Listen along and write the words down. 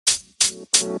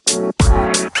Hey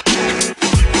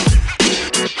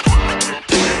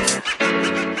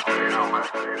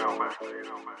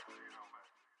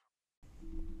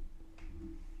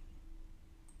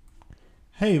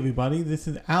everybody, this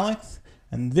is Alex,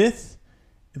 and this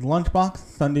is Lunchbox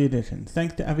Sunday Edition.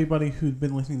 Thanks to everybody who's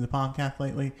been listening to the podcast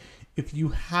lately. If you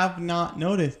have not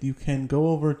noticed, you can go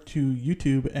over to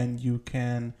YouTube and you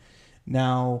can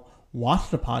now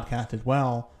watch the podcast as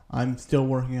well. I'm still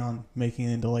working on making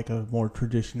it into like a more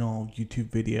traditional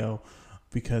YouTube video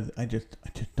because I just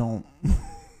don't.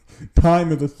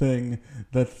 Time is a thing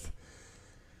that's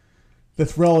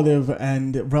relative,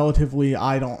 and relatively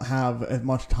I don't have as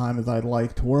much time as I'd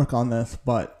like to work on this,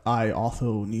 but I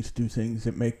also need to do things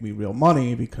that make me real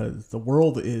money because the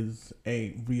world is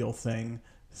a real thing.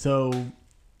 So,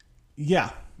 yeah.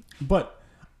 But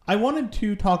I wanted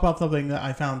to talk about something that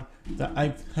I found that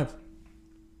I have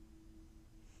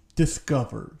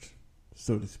discovered,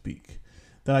 so to speak,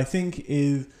 that I think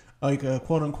is like a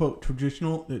quote-unquote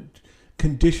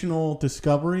conditional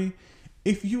discovery.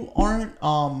 If you aren't,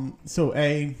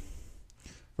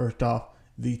 first off,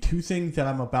 the two things that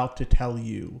I'm about to tell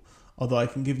you, although I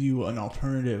can give you an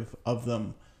alternative of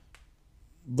them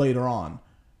later on,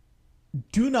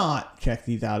 do not check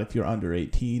these out if you're under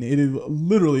 18. It is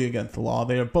literally against the law.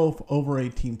 They are both over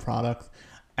 18 products,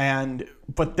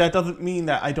 but that doesn't mean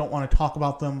that I don't want to talk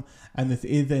about them, and this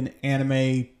is an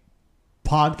anime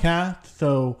podcast,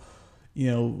 so,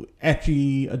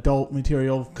 ecchi adult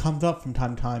material comes up from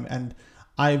time to time, and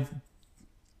I've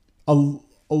a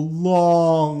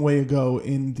long way ago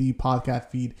in the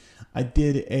podcast feed, I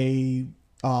did a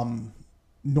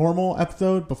normal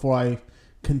episode before I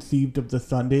conceived of the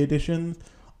Sunday edition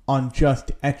on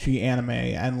just ecchi anime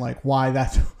and like why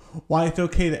it's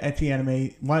okay that ecchi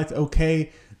anime, why it's okay,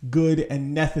 good,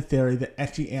 and necessary that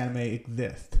ecchi anime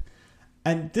exists.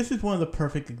 And this is one of the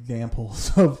perfect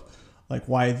examples of like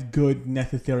why it's good,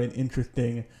 necessary, and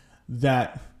interesting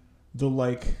that the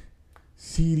like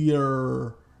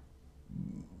seedier,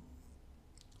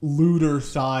 lewder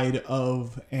side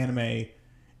of anime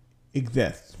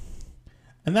exists.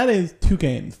 And that is two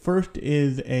games. First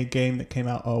is a game that came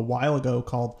out a while ago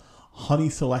called Honey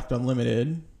Select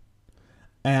Unlimited,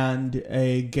 and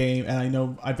a game,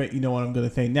 and I bet you know what I'm going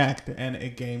to say next, and a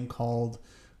game called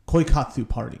Koikatsu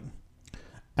Party.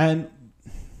 And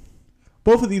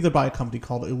both of these are by a company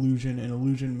called Illusion, and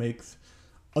Illusion makes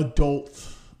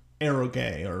adult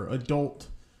eroge or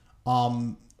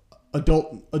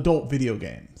adult video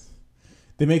games.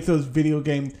 They make those video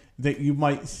games that you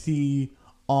might see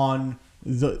on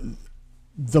the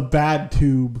bad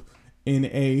tube in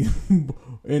a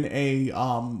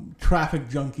traffic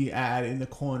junkie ad in the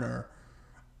corner.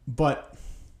 But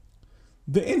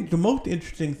the most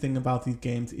interesting thing about these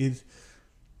games is,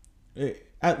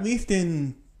 at least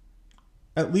in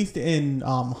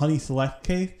Honey Select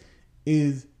case,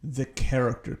 is the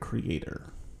character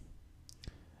creator.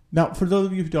 Now, for those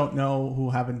of you who don't know, who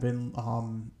haven't been,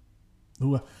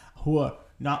 who are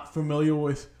not familiar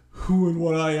with who and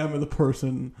what I am as a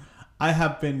person, I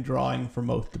have been drawing for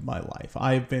most of my life.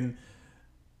 I've been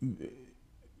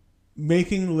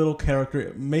making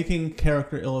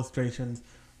character illustrations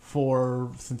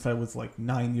since I was like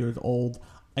 9 years old.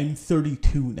 I'm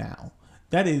 32 now.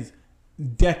 That is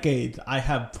decades I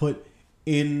have put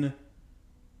in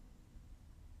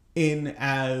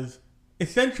as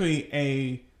essentially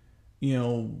a,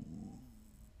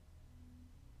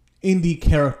 indie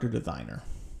character designer.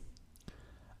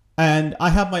 And I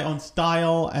have my own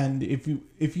style, and if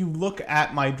you look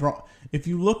at my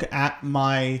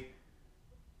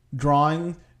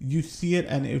drawing, you see it,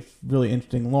 and it's really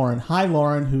interesting. Lauren, hi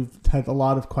Lauren, who has a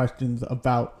lot of questions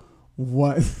about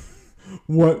what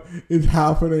is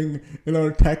happening in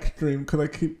our text stream, because I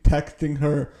keep texting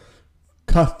her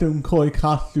custom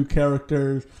Koikatsu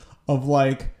characters of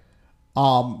like, the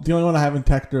only one I haven't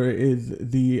texted her is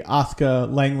the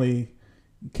Asuka Langley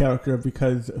character,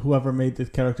 because whoever made this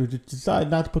character just decided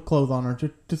not to put clothes on her.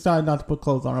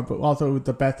 But also it was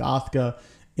the best Asuka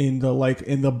in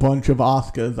the bunch of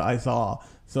Asukas I saw.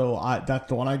 So that's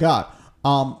the one I got.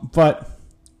 But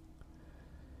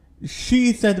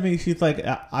she said to me, she's like,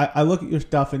 I look at your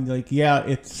stuff and like, yeah,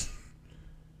 it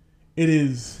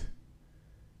is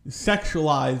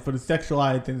sexualized, but it's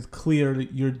sexualized and it's clear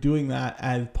that you're doing that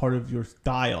as part of your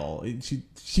style.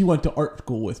 She went to art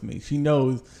school with me. She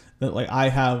knows that like I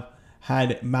have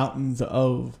had mountains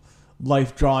of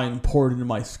life drawing poured into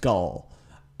my skull.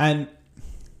 And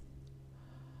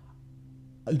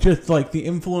just like the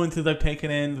influences I've taken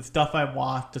in, the stuff I've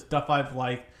watched, the stuff I've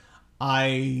liked,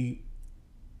 I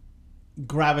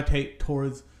gravitate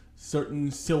towards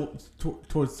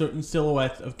towards certain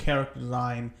silhouettes of character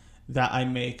design that I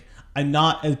make. I'm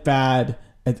not as bad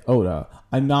as Oda.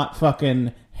 I'm not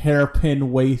fucking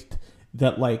hairpin waist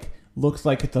that like looks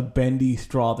like it's a bendy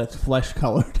straw that's flesh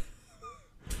colored.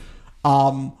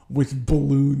 With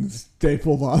balloons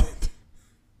stapled on it.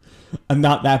 I'm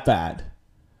not that bad.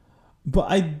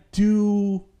 But I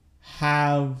do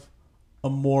have a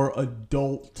more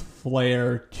adult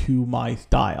flair to my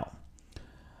style.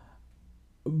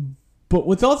 But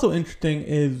what's also interesting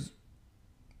is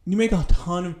you make a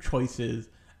ton of choices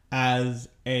as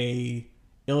a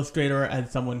illustrator,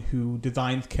 as someone who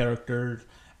designs characters,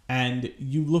 and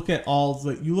you look at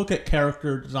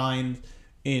character designs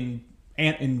in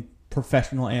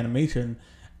professional animation,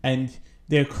 and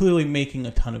they're clearly making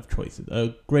a ton of choices.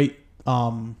 A great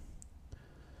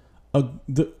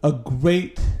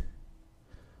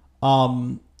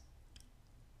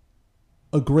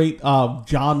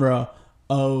genre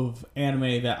of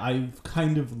anime that I've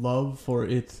kind of loved for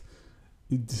its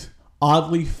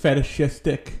oddly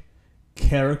fetishistic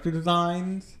character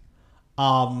designs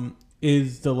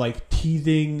is the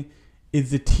teasing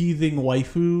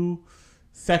waifu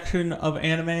section of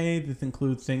anime. This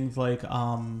includes things like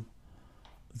the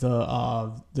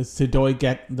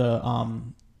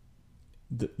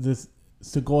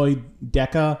Sugoi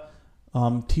Deka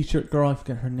t-shirt girl. I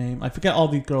forget her name. I forget all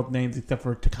these girls' names except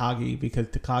for Takagi, because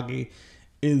Takagi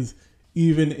is,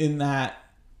 even in that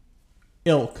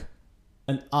ilk,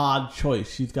 an odd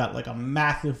choice. She's got like a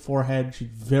massive forehead. She's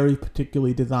very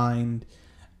particularly designed,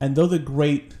 and those are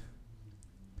great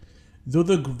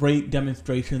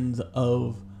demonstrations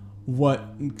of what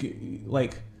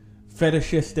like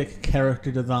fetishistic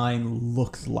character design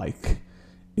looks like.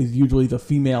 Is usually the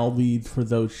female leads for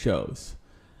those shows.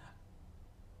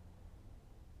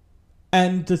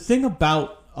 And the thing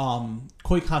about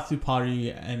Koikatsu Party,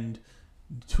 and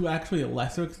to actually a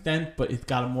lesser extent, but it's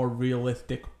got a more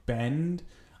realistic bend,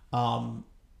 Honey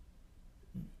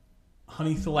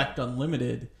Select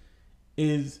Unlimited,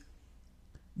 is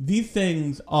these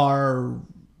things are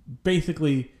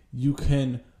basically, you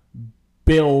can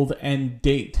build and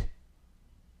date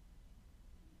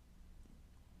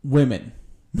women.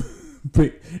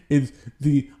 Is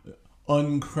the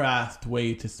uncrassed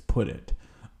way to put it.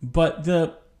 But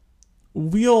the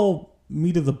real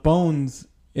meat of the bones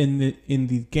in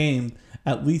these games,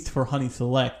 at least for Honey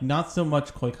Select, not so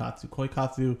much Koikatsu.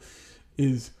 Koikatsu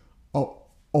is a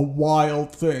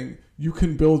wild thing. You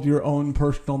can build your own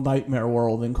personal nightmare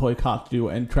world in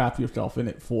Koikatsu and trap yourself in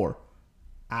it for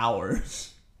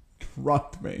hours.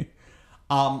 Trust me.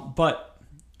 But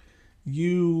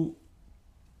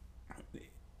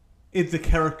it's a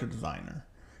character designer.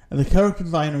 And the character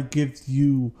designer gives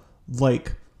you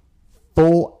like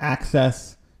full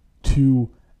access to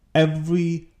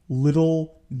every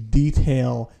little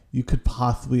detail you could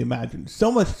possibly imagine.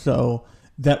 So much so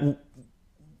that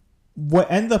what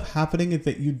ends up happening is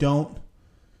that you don't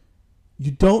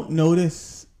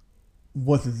notice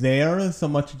what's there so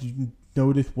much as you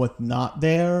notice what's not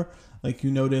there. Like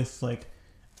you notice like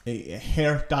a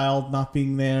hairstyle not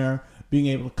being there, being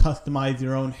able to customize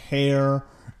your own hair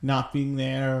not being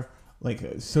there, like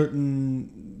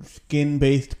certain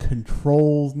skin-based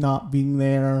controls not being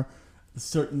there,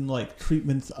 certain like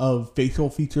treatments of facial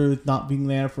features not being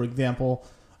there. For example,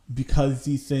 because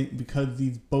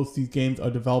both these games are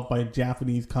developed by a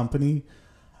Japanese company,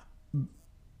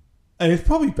 and it's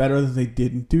probably better that they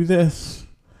didn't do this.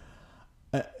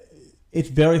 It's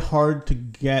very hard to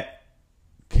get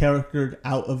characters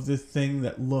out of this thing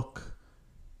that look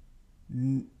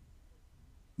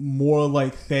more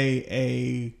like, say,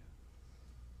 a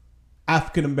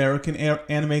African American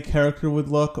anime character would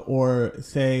look, or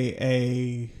say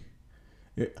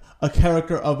a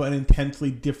character of an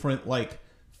intensely different like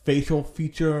facial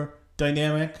feature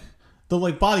dynamic. The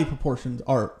like body proportions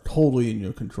are totally in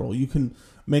your control. You can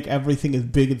make everything as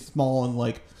big and small and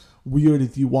like weird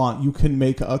as you want. You can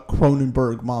make a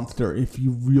Cronenberg monster if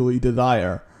you really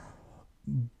desire.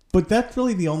 But that's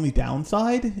really the only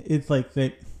downside, is like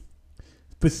that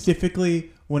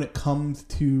specifically when it comes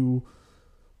to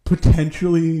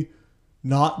potentially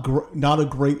not a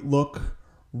great look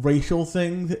racial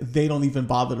things, they don't even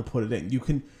bother to put it in.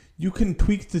 You can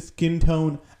tweak the skin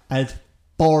tone as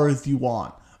far as you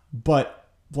want, but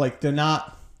like you're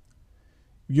not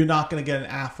going to get an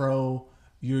afro.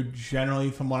 You're generally,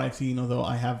 from what I've seen, although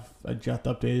I have just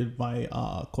updated my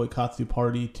Koikatsu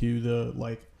Party to the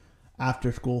like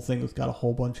after school thing, it's got a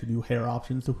whole bunch of new hair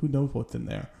options, so who knows what's in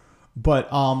there. But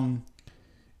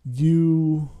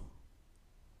you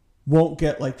won't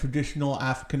get like traditional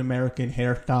African American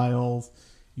hairstyles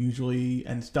usually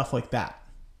and stuff like that.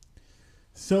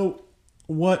 So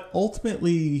what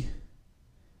ultimately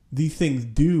these things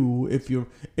do, if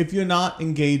you're not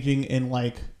engaging in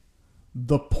like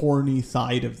the porny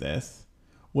side of this,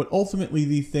 what ultimately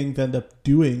these things end up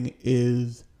doing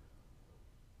is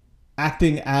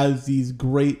acting as these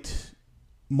great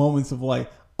moments of like,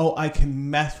 oh, I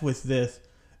can mess with this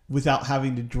without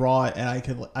having to draw it, and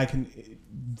I can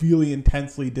really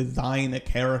intensely design a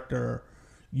character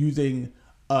using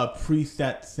a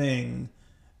preset thing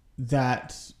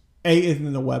that isn't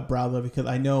in a web browser, because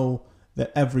I know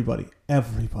that everybody,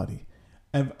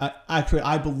 and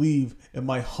I believe in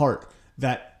my heart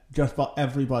that just about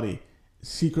everybody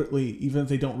secretly, even if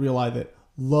they don't realize it,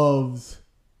 loves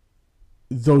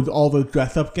all those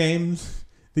dress up games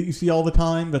that you see all the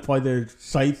time. That's why there's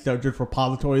sites that are just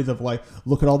repositories of like,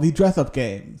 look at all these dress up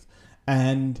games,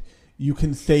 and you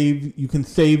can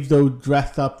save those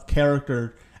dress up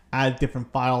characters as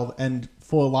different files. And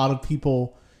for a lot of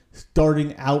people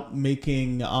starting out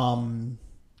making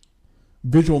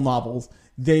visual novels,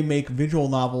 they make visual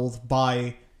novels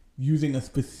by using a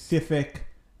specific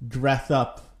dress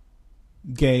up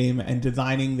game and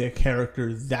designing their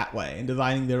characters that way, and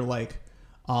designing their like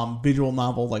visual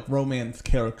novel like romance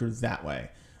characters that way.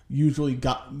 Usually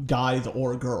guys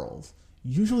or girls.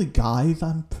 Usually guys,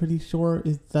 I'm pretty sure,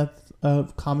 that's a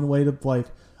common way to like,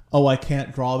 oh, I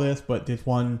can't draw this, but this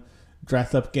one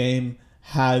dress up game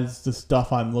has the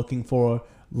stuff I'm looking for.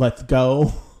 Let's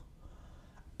go.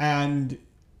 And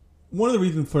one of the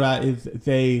reasons for that is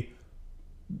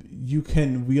you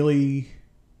can really,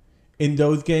 in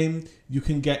those games, you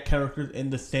can get characters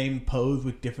in the same pose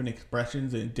with different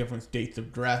expressions and different states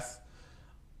of dress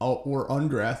or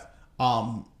undress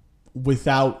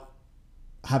without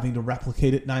having to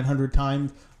replicate it 900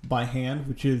 times by hand,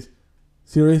 which is,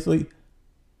 seriously,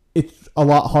 it's a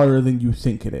lot harder than you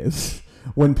think it is.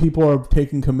 When people are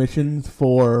taking commissions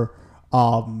for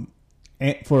like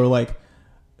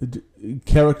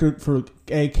character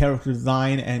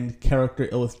design and character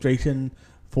illustration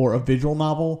for a visual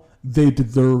novel, they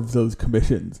deserve those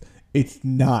commissions. It's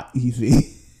not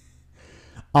easy.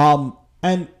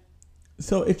 And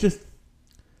so it's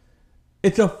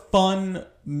a fun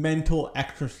mental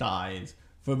exercise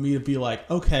for me to be like,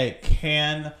 okay,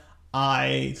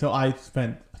 I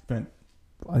spent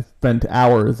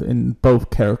hours in both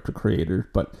character creators,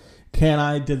 but can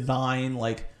I design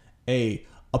like a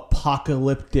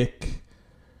apocalyptic,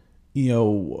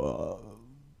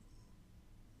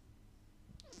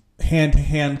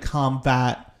 hand-to-hand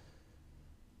combat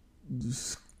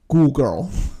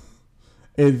schoolgirl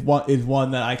is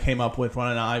one that I came up with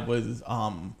when I was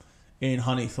in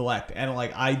Honey Select, and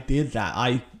like I did that.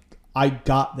 I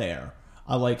got there.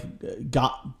 I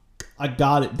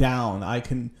got it down. I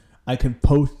can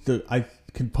post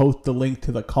the link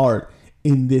to the card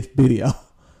in this video.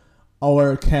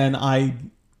 Or can I,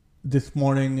 this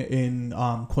morning in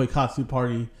Koikatsu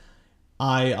Party,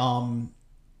 I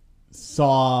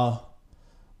saw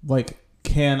like,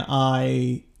 can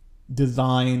I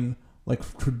design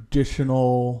like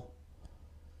traditional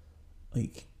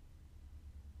like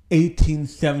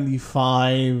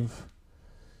 1875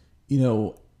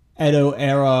 Edo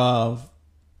era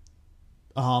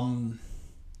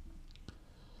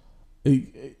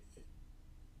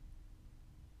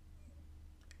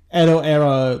Edo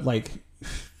era like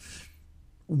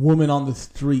woman on the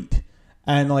street,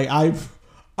 and like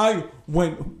I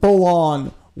went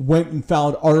and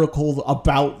found articles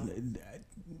about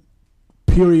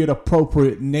period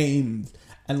appropriate names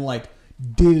and like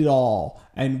did it all,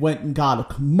 and went and got a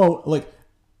promote. Like,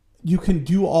 you can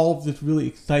do all of this really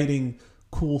exciting,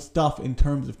 cool stuff in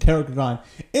terms of character design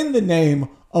in the name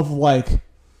of like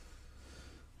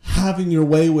having your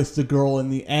way with the girl in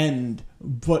the end.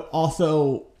 But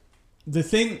also the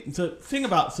thing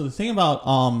about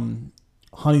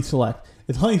Honey Select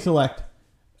is Honey Select,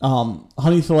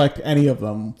 any of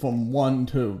them from 1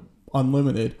 to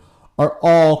unlimited are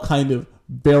all kind of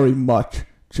very much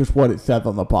just what it says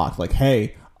on the box. Like,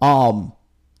 hey,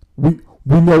 we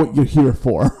know what you're here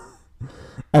for,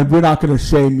 and we're not going to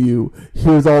shame you.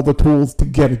 Here's all the tools to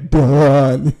get it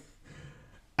done.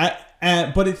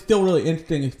 But it's still really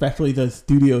interesting, especially the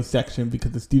studio section,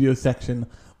 because the studio section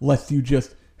lets you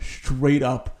just straight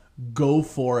up go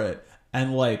for it,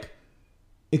 and like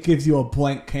it gives you a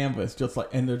blank canvas, just like,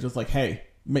 and they're just like, hey,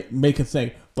 make a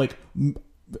thing. Like,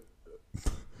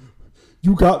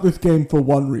 you got this game for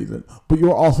one reason, but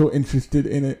you're also interested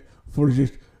in it for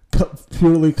just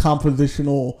purely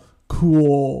compositional,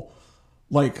 cool,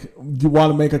 like, you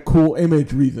want to make a cool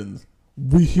image reasons.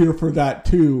 We here for that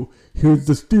too. Here's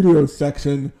the studio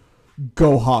section.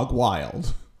 Go hog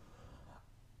wild.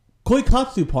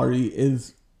 Koikatsu Party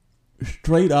is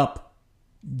straight up,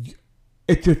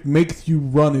 it just makes you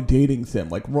run a dating sim,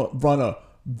 like run a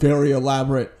very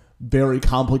elaborate, very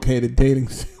complicated dating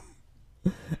sim.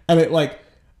 And it like,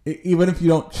 even if you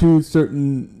don't choose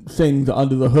certain things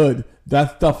under the hood,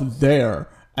 that stuff is there,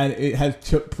 and it has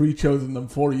pre-chosen them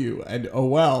for you. And oh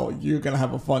well, you're gonna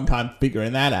have a fun time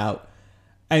figuring that out.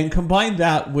 And combine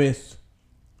that with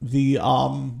the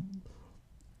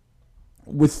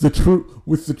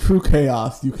true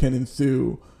chaos you can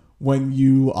ensue when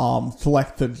you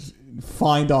select the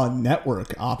find on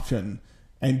network option,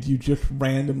 and you just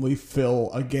randomly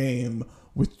fill a game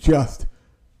with just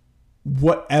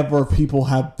whatever people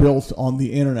have built on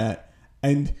the internet,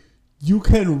 and you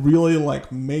can really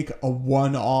like make a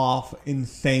one-off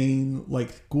insane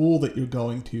like school that you're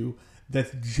going to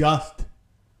that's just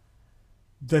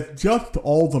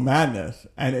all the madness.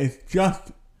 And it's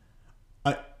just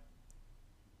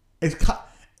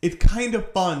it's kind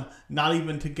of fun, not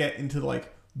even to get into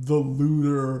like the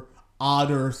looter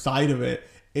odder side of it.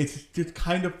 It's just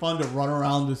kind of fun to run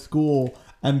around the school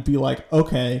and be like,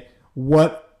 okay,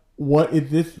 what is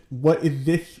this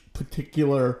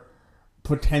particular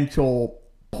potential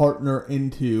partner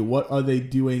into? What are they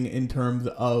doing in terms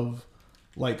of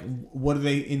like, what are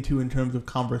they into in terms of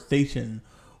conversation?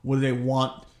 What do they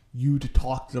want you to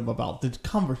talk to them about? The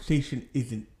conversation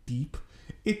isn't deep.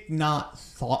 It's not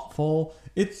thoughtful.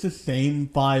 It's the same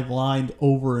 5 lines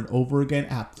over and over again,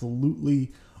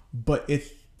 absolutely. But it's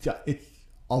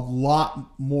a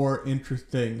lot more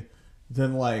interesting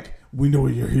than like, we know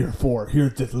what you're here for.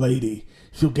 Here's this lady.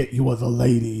 She'll get you other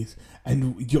ladies,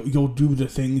 and you'll do the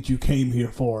things you came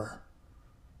here for.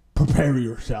 Prepare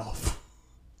yourself.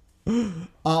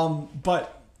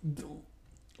 But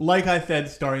like I said,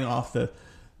 starting off, the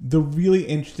really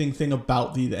interesting thing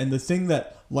about these, and the thing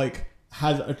that like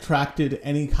has attracted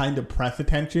any kind of press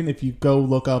attention, if you go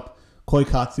look up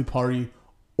Koikatsu Party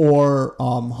or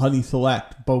Honey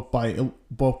Select, both by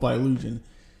Illusion,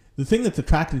 the thing that's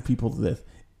attracted people to this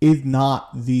is not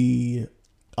the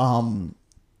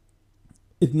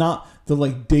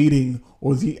like dating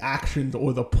or the actions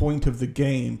or the point of the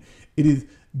game. It is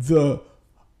the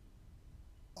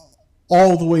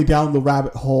all the way down the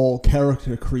rabbit hole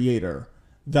character creator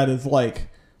that is like,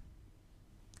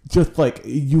 just like,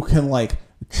 you can like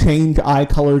change eye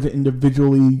colors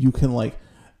individually. You can like,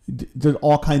 there's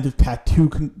all kinds of tattoo.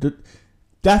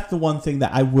 That's the one thing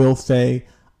that I will say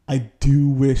I do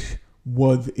wish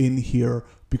was in here,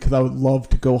 because I would love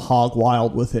to go hog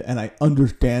wild with it, and I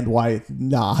understand why it's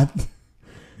not.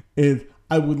 Is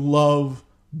I would love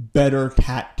better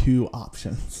tattoo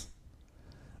options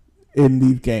in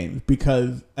these games,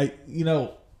 because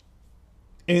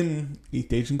in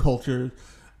East Asian culture,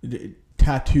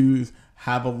 tattoos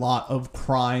have a lot of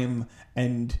crime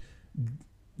and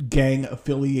gang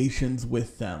affiliations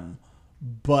with them,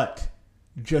 but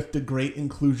just a great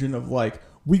inclusion of like,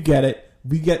 we get it,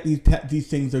 we get these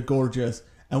things are gorgeous,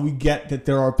 and we get that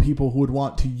there are people who would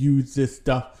want to use this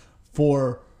stuff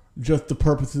for just the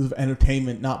purposes of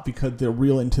entertainment, not because they're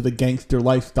real into the gangster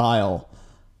lifestyle.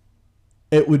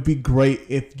 It would be great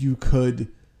if you could,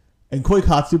 and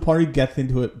Koikatsu Party gets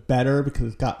into it better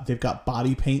because they've got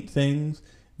body paint things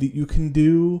that you can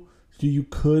do, so you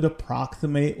could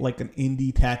approximate like an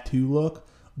indie tattoo look,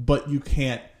 but you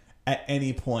can't at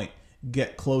any point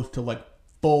get close to like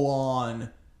full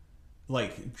on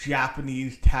like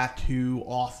Japanese tattoo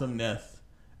awesomeness.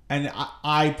 And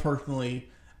I personally,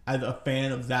 as a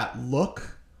fan of that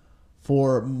look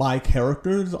for my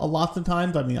characters, a lot of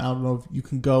times, I mean, I don't know if you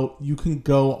can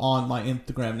go on my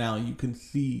Instagram now, you can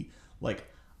see like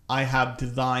I have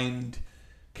designed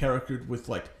characters with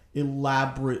like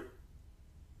elaborate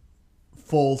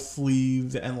full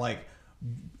sleeves and like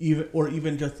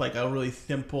even just like a really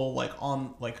simple like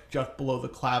on like just below the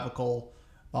clavicle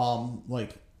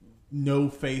like no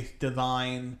face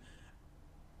design.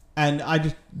 And I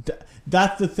just,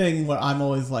 that's the thing where I'm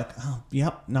always like, oh,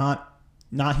 yep, not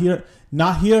here,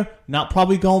 not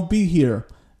probably gonna be here.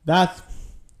 That's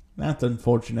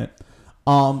unfortunate.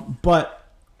 But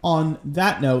on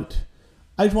that note,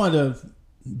 I just wanted to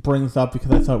bring this up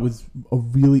because I thought it was a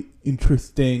really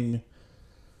interesting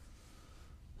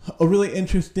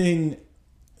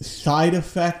side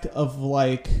effect of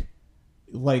like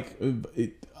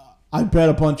I bet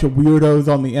a bunch of weirdos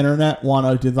on the internet want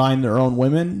to design their own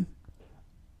women,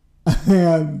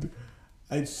 and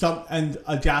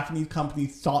a Japanese company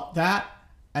thought that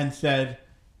and said,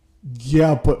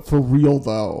 yeah, but for real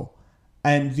though.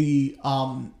 And the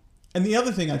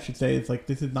other thing I should say is like,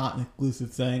 this is not an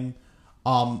exclusive thing.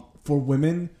 For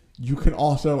women, you can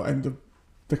also, and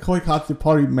the Koikatsu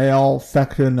Party male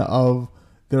section of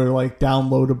their like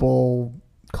downloadable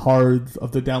cards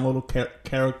of the downloadable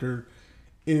character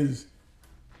is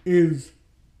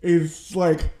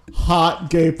like hot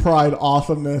gay pride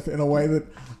awesomeness in a way that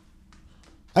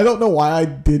I don't know why I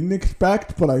didn't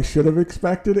expect, but I should have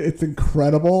expected. It's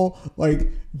incredible.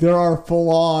 Like, there are full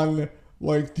on,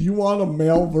 like, do you want a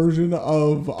male version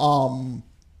of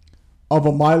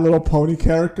a My Little Pony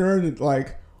character that,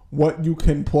 like, what you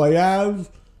can play as?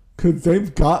 Because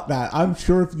they've got that. I'm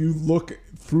sure if you look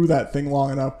through that thing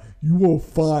long enough, you will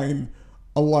find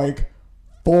a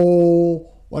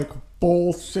full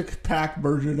 6-pack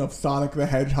version of Sonic the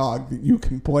Hedgehog that you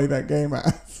can play that game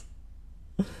as.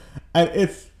 And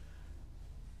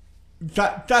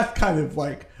that's kind of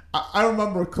like, I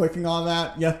remember clicking on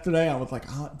that yesterday. I was like,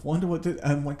 I wonder what this,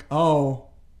 and I'm like, oh,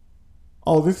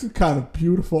 this is kind of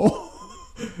beautiful.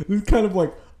 This is kind of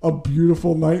like a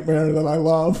beautiful nightmare that I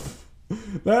love.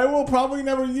 That I will probably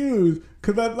never use,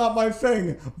 because that's not my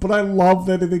thing. But I love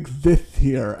that it exists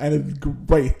here, and it's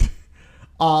great.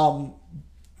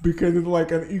 Because it's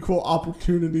like an equal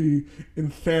opportunity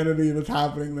insanity that's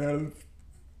happening there. It's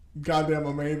goddamn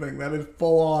amazing. That is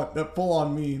full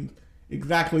on means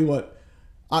exactly what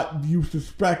you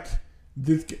suspect.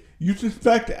 You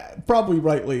suspect, probably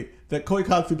rightly, that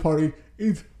Koikatsu Party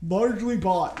is largely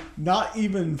bought not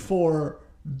even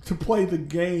to play the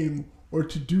game or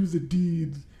to do the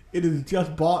deeds. It is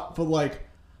just bought for like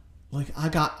I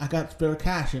got spare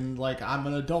cash, and like I'm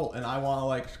an adult and I want to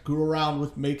like screw around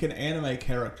with making anime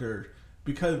characters.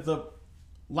 Because the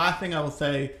last thing I will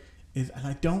say is, and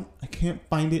I can't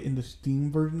find it in the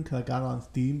Steam version because I got it on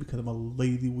Steam because I'm a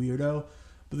lazy weirdo.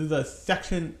 But there's a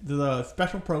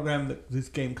special program that this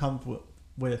game comes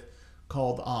with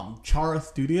called Chara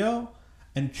Studio,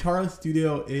 and Chara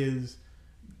Studio is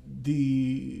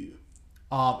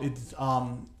it's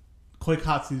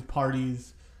Koikatsu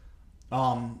Party's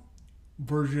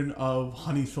version of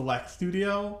Honey Select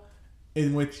Studio,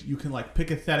 in which you can like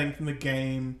pick a setting from the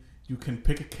game, you can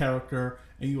pick a character,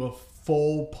 and you have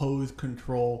full pose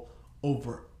control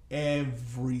over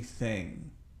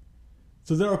everything.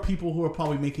 So there are people who are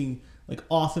probably making like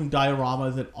awesome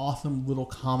dioramas and awesome little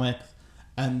comics,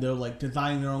 and they're like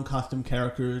designing their own custom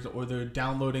characters, or they're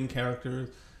downloading characters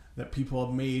that people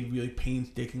have made really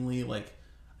painstakingly. Like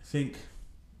I think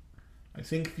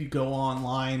if you go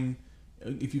online,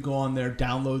 if you go on their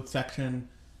download section,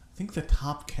 I think the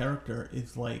top character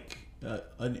is like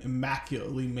an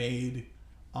immaculately made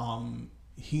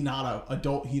Hinata,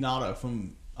 adult Hinata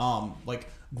from like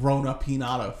grown up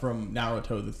Hinata from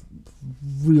Naruto. That's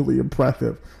really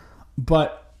impressive.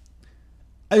 But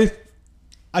I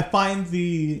find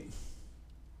the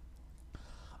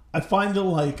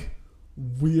like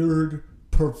weird,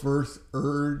 perverse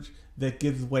urge that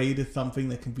gives way to something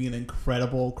that can be an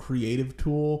incredible creative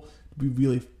tool to be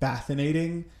really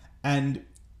fascinating. And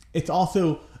it's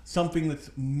also something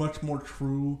that's much more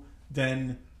true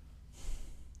than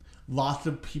lots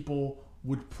of people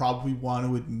would probably want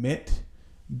to admit,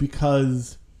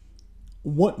 because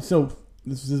so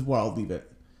this is where I'll leave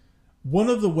it. One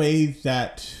of the ways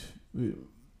that the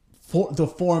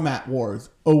format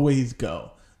wars always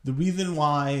go, the reason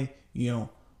why,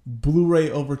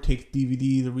 Blu-ray overtakes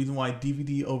DVD, the reason why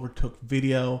DVD overtook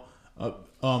video,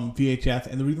 VHS,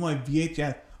 and the reason why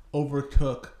VHS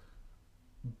overtook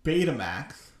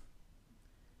Betamax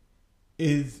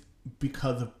is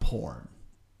because of porn.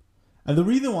 And the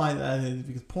reason why that is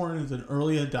because porn is an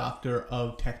early adopter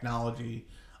of technology.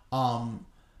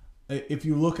 If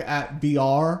you look at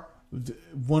VR,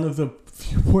 one of the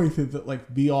few places that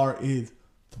like VR is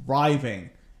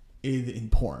thriving is in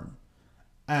porn.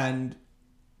 And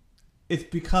it's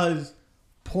because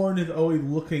porn is always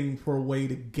looking for a way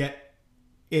to get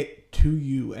it to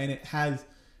you, and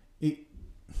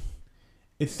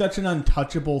it's such an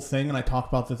untouchable thing, and I talked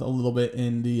about this a little bit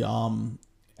in the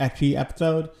Ecchi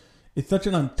episode. It's such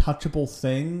an untouchable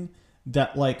thing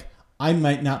that like I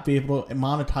might not be able to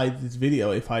monetize this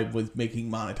video if I was making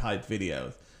monetized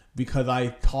videos, because I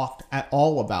talked at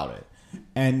all about it.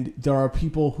 And there are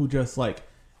people who just like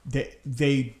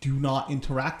they do not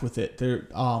interact with it. They're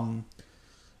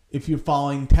if you're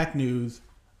following tech news,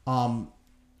 OnlyFans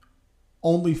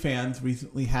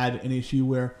recently had an issue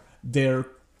where their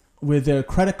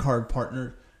credit card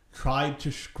partner tried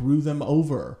to screw them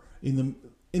over in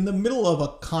the middle of a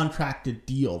contracted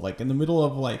deal, like in the middle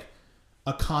of like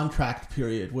a contract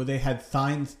period where they had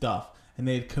signed stuff and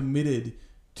they had committed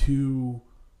to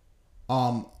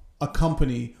a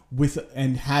company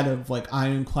and had a like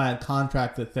ironclad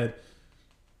contract that said,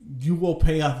 you will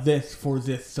pay us this for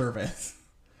this service.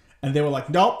 And they were like,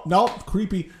 nope,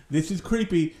 creepy. This is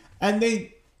creepy. And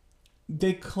they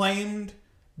claimed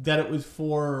that it was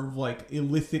for like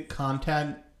illicit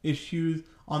content issues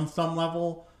on some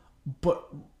level, but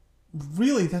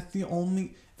really that's the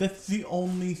only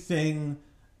thing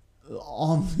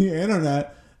on the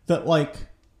internet that like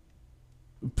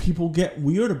people get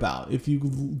weird about. If you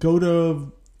go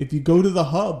to the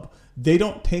hub, they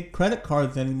don't take credit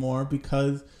cards anymore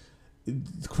because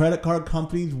credit card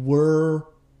companies were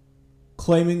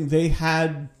claiming they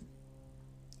had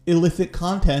illicit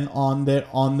content on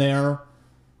their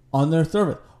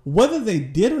service. Whether they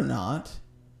did or not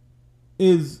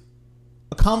is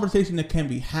a conversation that can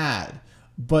be had,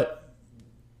 but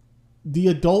the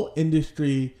adult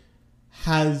industry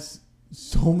has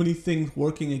so many things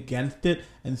working against it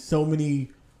and so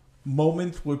many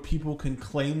moments where people can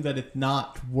claim that it's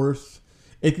not worth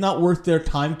their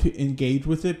time to engage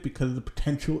with it because of the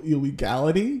potential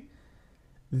illegality,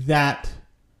 that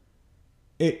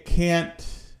it can't,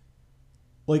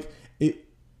 like, it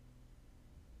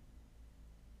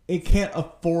can't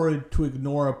afford to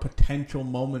ignore a potential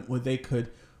moment where they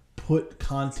could put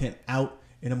content out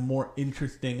in a more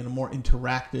interesting, in a more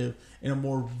interactive, in a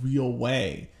more real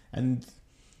way. And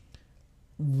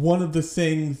one of the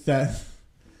things that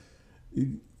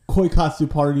Koi Katsu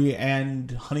Party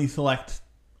and Honey Select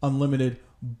Unlimited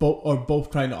are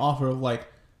both trying to offer, like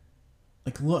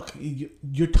look,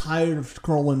 you're tired of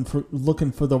scrolling for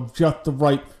looking for just the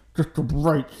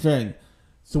right thing,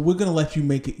 so we're gonna let you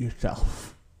make it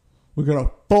yourself. We're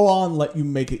gonna full on let you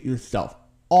make it yourself.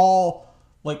 All,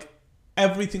 like,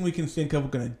 everything we can think of, we're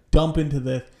gonna dump into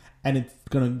this, and it's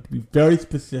gonna be very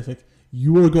specific.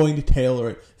 You are going to tailor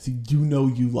it so you know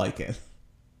you like it.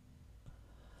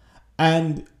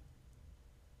 And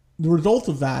the result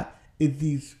of that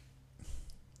is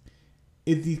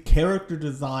these character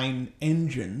design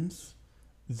engines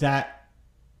that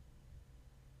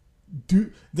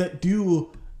do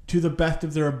to the best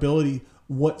of their ability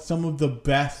what some of the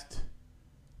best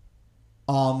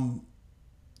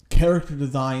character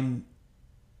design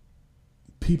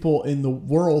people in the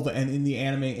world and in the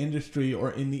anime industry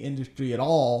or in the industry at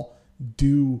all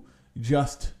do,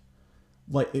 just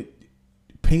like it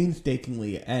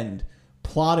painstakingly and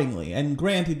plottingly. And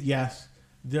granted, yes,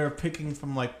 they're picking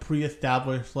from like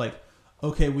pre-established, like,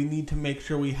 okay, we need to make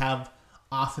sure we have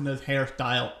Asuna's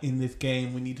hairstyle in this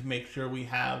game. We need to make sure we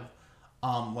have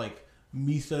like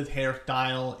Misa's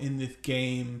hairstyle in this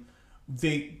game.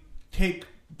 They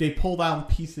pull down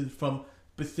pieces from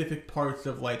specific parts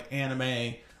of like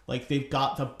anime. Like, they've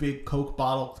got the big Coke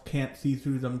bottles, can't see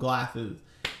through them glasses.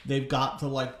 They've got the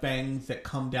like bangs that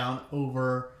come down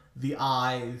over the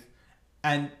eyes.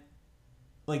 And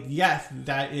like, yes,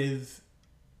 that is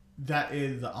a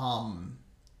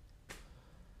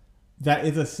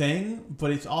thing,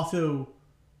 but it's also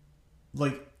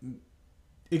like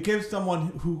it gives someone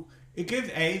who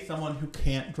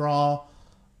can't draw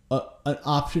an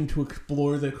option to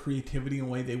explore their creativity in a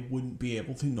way they wouldn't be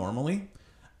able to normally.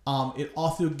 It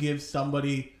also gives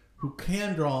somebody who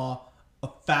can draw a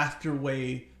faster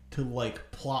way to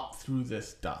like plot through this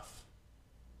stuff.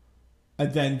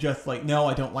 And then just like, no,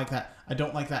 I don't like that. I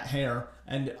don't like that hair,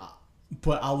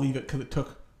 but I'll leave it because it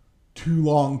took too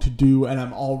long to do and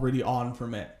I'm already on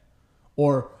from it.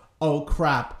 Or, oh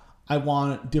crap, I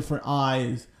want different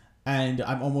eyes and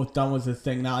I'm almost done with this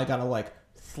thing. Now I gotta like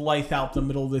slice out the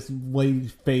middle of this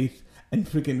lady's face and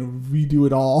freaking redo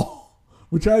it all.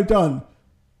 Which I've done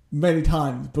many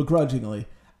times, begrudgingly.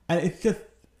 And it's just,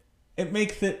 it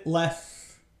makes it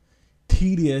less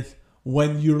tedious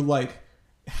when you're like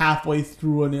halfway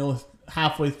through a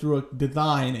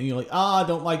design and you're like, I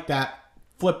don't like that.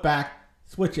 Flip back,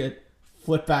 switch it,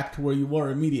 flip back to where you were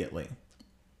immediately.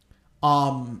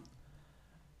 And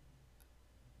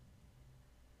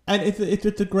it's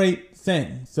just a great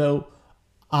thing. So,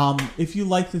 if you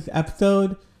like this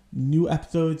episode, new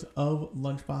episodes of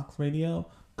Lunchbox Radio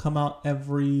come out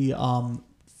every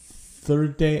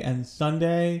Thursday and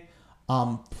Sunday.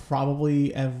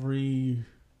 Probably every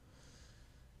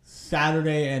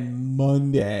Saturday and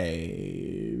Monday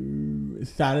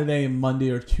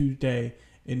or Tuesday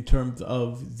in terms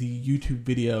of the YouTube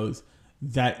videos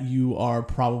that you are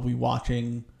probably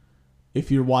watching.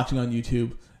 If you're watching on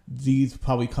YouTube, these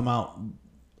probably come out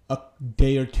a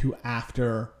day or two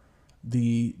after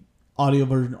the audio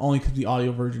version, only because the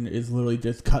audio version is literally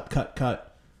just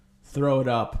cut, throw it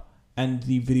up, and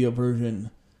the video version,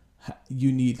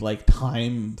 you need like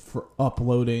time for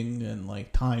uploading and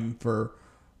like time for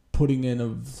putting in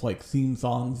of like theme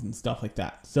songs and stuff like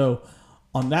that. So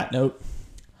on that note,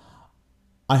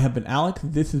 I have been Alex.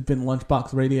 This has been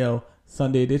Lunchbox Radio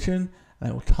Sunday edition, and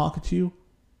I will talk to you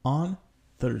on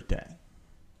Thursday.